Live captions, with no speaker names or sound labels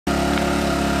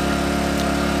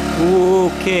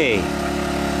Okay,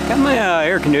 got my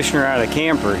air conditioner out of the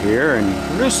camper here, and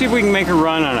we're going to see if we can make it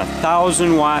run on a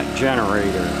 1,000-watt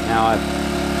generator. Now,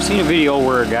 I've seen a video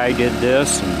where a guy did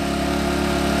this, and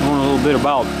knowing a little bit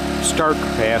about start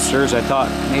capacitors, I thought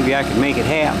maybe I could make it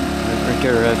happen. Right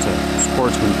there, that's a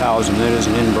Sportsman 1000. That is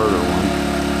an inverter one.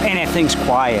 And that thing's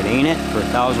quiet, ain't it? For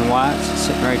 1,000 watts, it's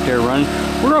sitting right there running.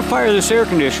 We're going to fire this air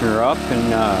conditioner up,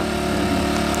 and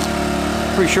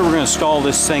pretty sure we're going to stall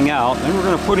this thing out. Then we're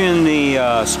going to put in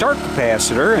the start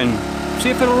capacitor and see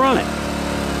if it'll run it.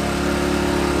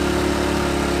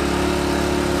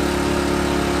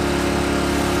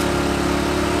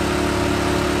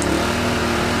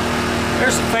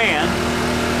 There's the fan.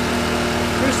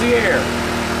 Here's the air.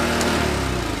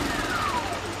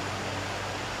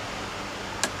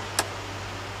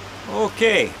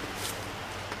 Okay.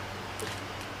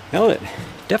 Well, it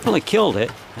definitely killed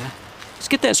it. Let's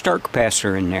get that start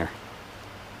capacitor in there.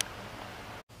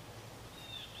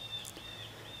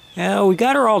 Yeah, we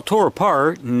got her all tore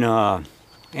apart, and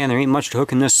there ain't much to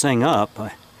hooking this thing up.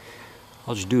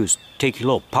 All you do is take your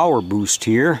little power boost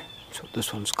here, that's what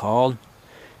this one's called,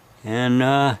 and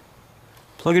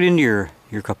plug it into your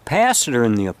capacitor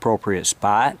in the appropriate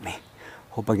spot.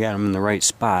 Hope I got them in the right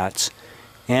spots.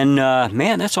 And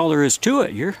man, that's all there is to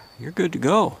it. You're good to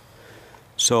go.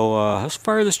 So let's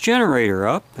fire this generator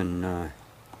up and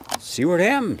see what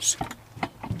happens.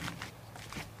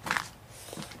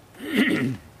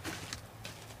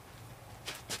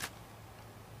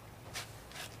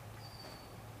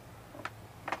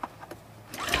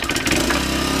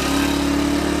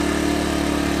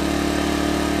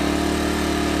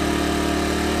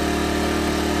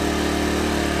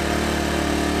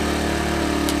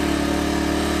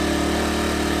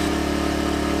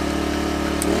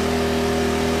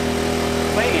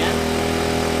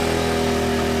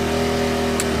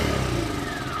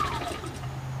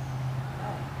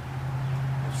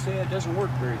 Say it doesn't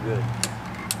work very good.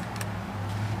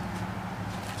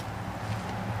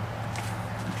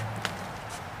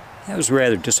 That was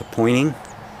rather disappointing.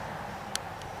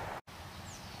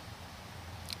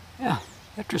 Yeah,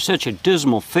 after such a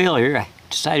dismal failure, I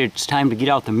decided it's time to get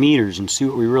out the meters and see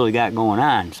what we really got going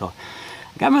on. So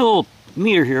I got my little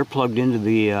meter here plugged into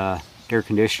the air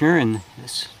conditioner, and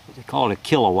this, they call it a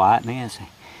kilowatt. Man, it's a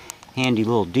handy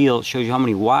little deal. It shows you how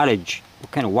many wattage, what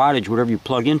kind of wattage, whatever you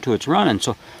plug into, it's running.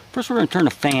 So first we're going to turn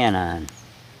the fan on.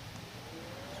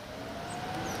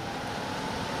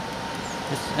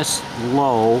 That's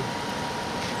low.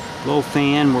 Low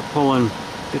fan, we're pulling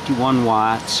 51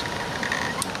 watts.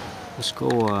 Let's go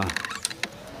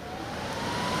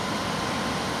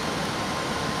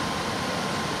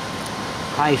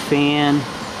high fan,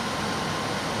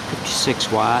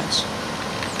 56 watts.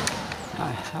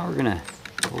 Now we're going to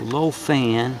go low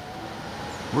fan.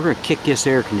 We're going to kick this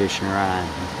air conditioner on.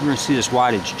 We're going to see this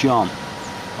wattage jump.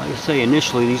 Like I say,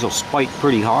 initially these will spike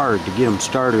pretty hard to get them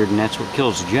started, and that's what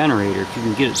kills the generator. If you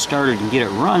can get it started and get it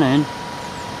running,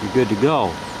 you're good to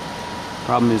go.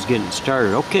 Problem is getting it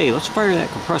started. Okay, let's fire that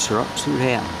compressor up and see what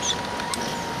happens.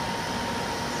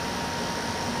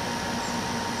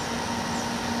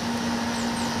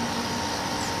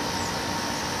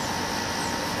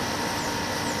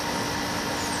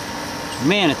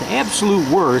 Man, at the absolute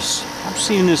worst, I'm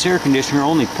seeing this air conditioner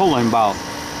only pulling about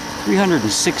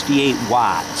 368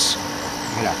 watts.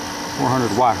 I got a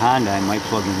 400 watt Honda I might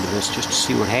plug into this just to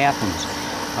see what happens.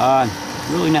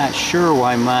 Really not sure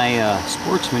why my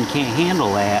Sportsman can't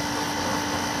handle that.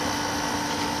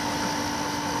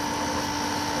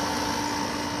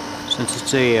 Since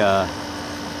it's a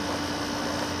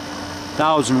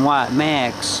 1,000 watt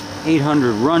max,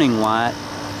 800 running watt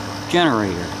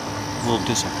generator. A little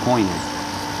disappointed.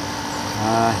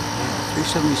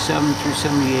 377,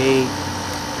 378.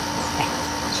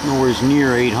 It's nowhere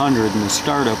near 800, and the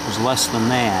startup was less than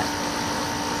that.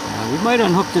 We might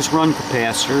unhook this run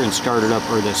capacitor and start it up,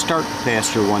 or the start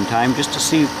capacitor one time, just to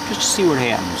see what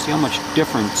happens. See how much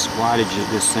difference wattage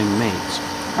this thing makes.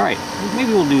 All right,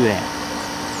 maybe we'll do that.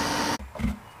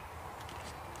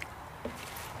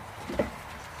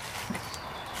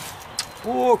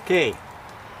 Okay.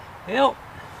 Well,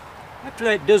 after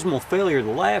that dismal failure the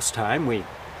last time, we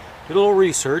did a little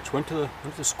research, went to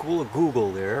the school of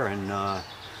Google there, and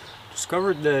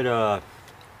discovered that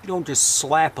you don't just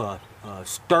slap a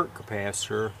start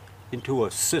capacitor into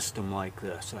a system like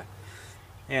this.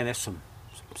 And there's some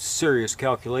serious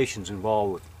calculations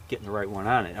involved with getting the right one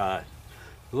on it. The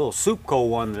little Supco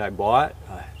one that I bought,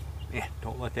 man,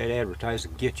 don't let that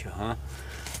advertising get you, huh?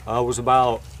 Was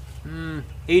about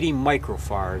 80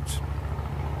 microfarads.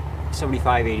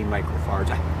 75, 80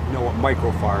 microfarads. I know what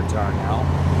microfarads are now.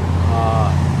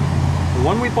 The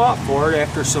one we bought for it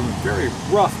after some very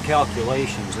rough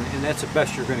calculations, and that's the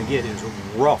best you're going to get is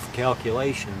rough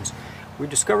calculations. We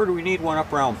discovered we need one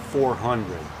up around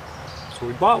 400. So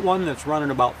we bought one that's running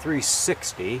about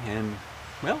 360, and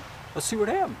well, let's see what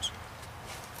happens.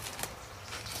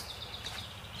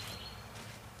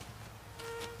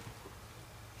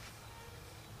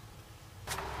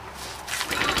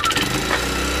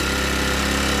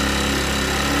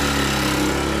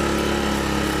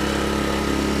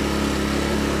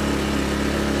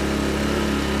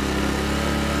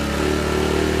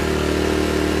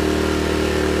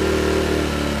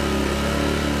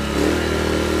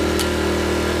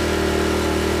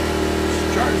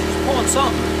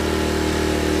 Something.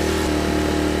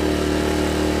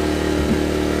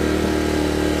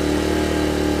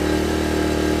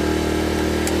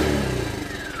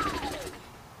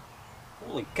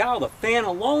 Holy cow, the fan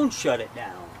alone shut it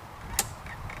down.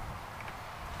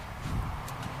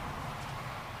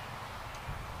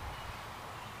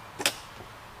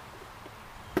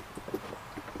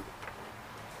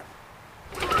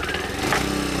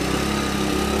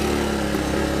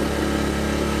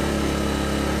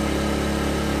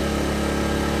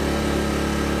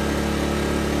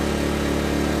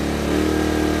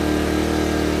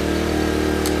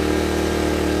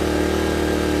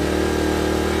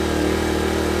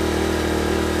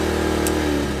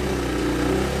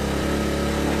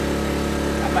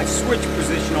 My switch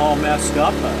position all messed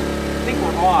up. I think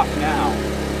we're off now.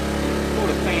 Go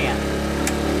to fan.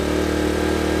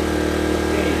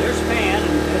 Okay, there's fan,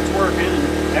 and it's working,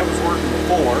 and that was working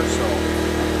before, so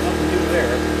nothing new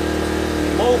there.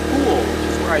 Low cool, which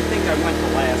is where I think I went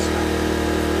the last time.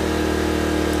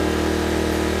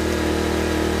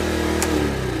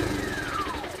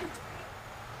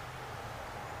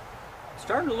 It's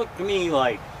starting to look to me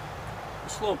like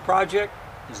this little project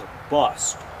is a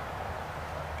bust.